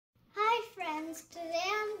friends, today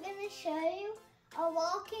I'm going to show you a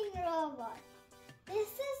walking robot. This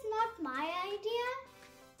is not my idea,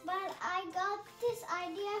 but I got this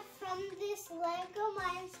idea from this Lego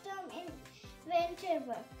Mindstorms inventor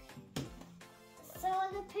book. So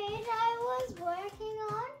the page I was working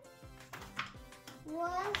on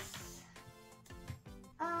was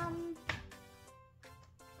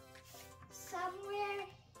somewhere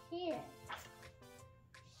here.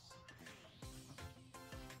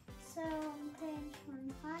 So page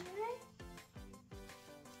 100.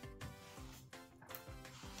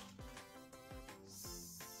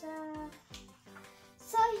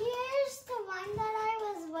 So here's the one that I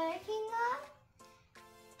was working on.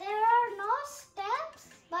 There are no steps,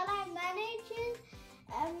 but I managed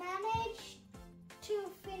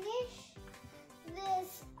to finish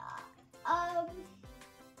this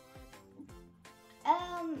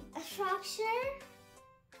structure.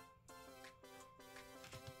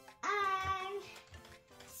 And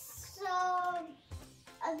so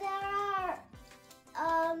there are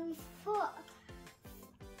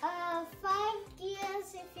 5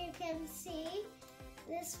 gears, if you can see.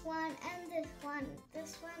 This one and this one,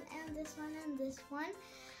 this one and this one and this one.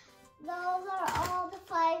 Those are all the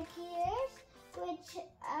 5 gears, which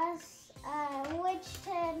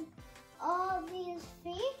turn all these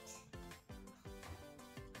feet.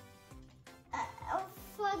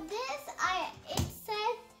 For this, it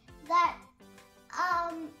said that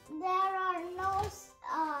there are no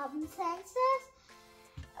sensors,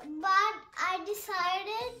 but I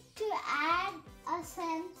decided to add a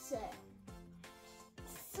sensor.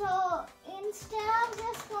 So instead of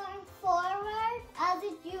just going forward as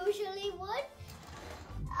it usually would,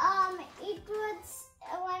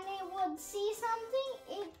 when it would see something,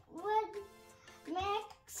 it would make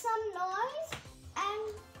some noise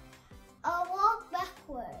and walk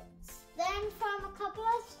backwards. Then from a couple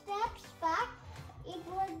of steps back, it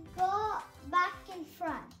would go back in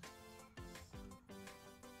front.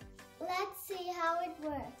 Let's see how it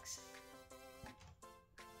works.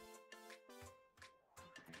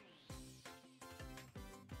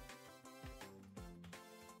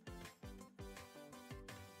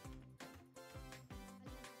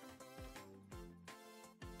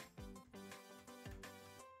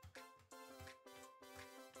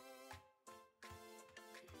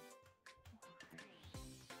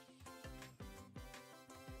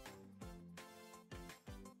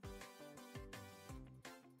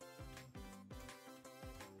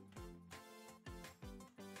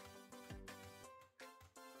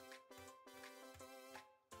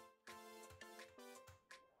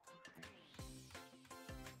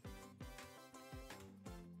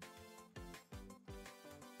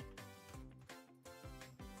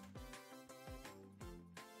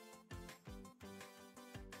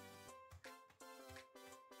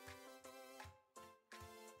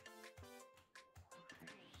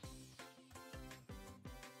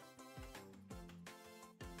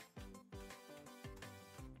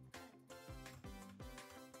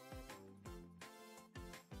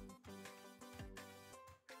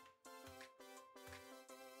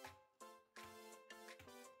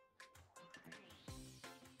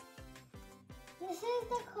 This is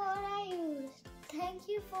the code I used. Thank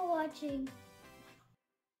you for watching.